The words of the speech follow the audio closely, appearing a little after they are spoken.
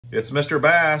It's Mr.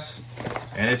 Bass,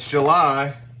 and it's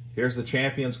July. Here's the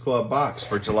Champions Club Box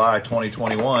for July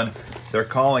 2021. They're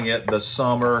calling it the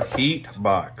Summer Heat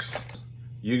Box.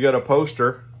 You get a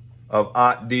poster of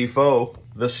Ot Defoe,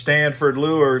 the Stanford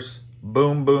Lures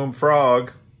Boom Boom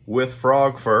Frog with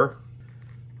frog fur,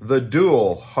 the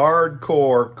Dual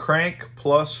Hardcore Crank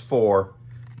Plus 4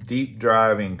 Deep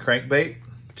Driving Crankbait,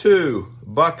 2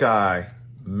 Buckeye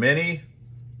Mini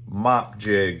Mop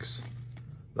Jigs.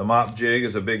 The mop jig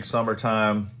is a big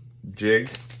summertime jig.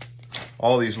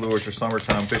 All these lures are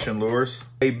summertime fishing lures.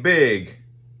 A big,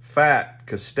 fat,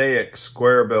 castaic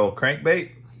square bill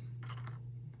crankbait.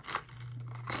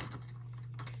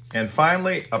 And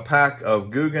finally, a pack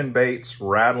of Guggen Baits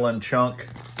Rattlin' Chunk.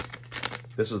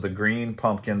 This is the green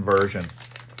pumpkin version.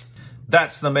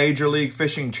 That's the Major League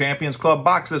Fishing Champions Club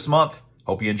Box this month.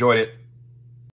 Hope you enjoyed it.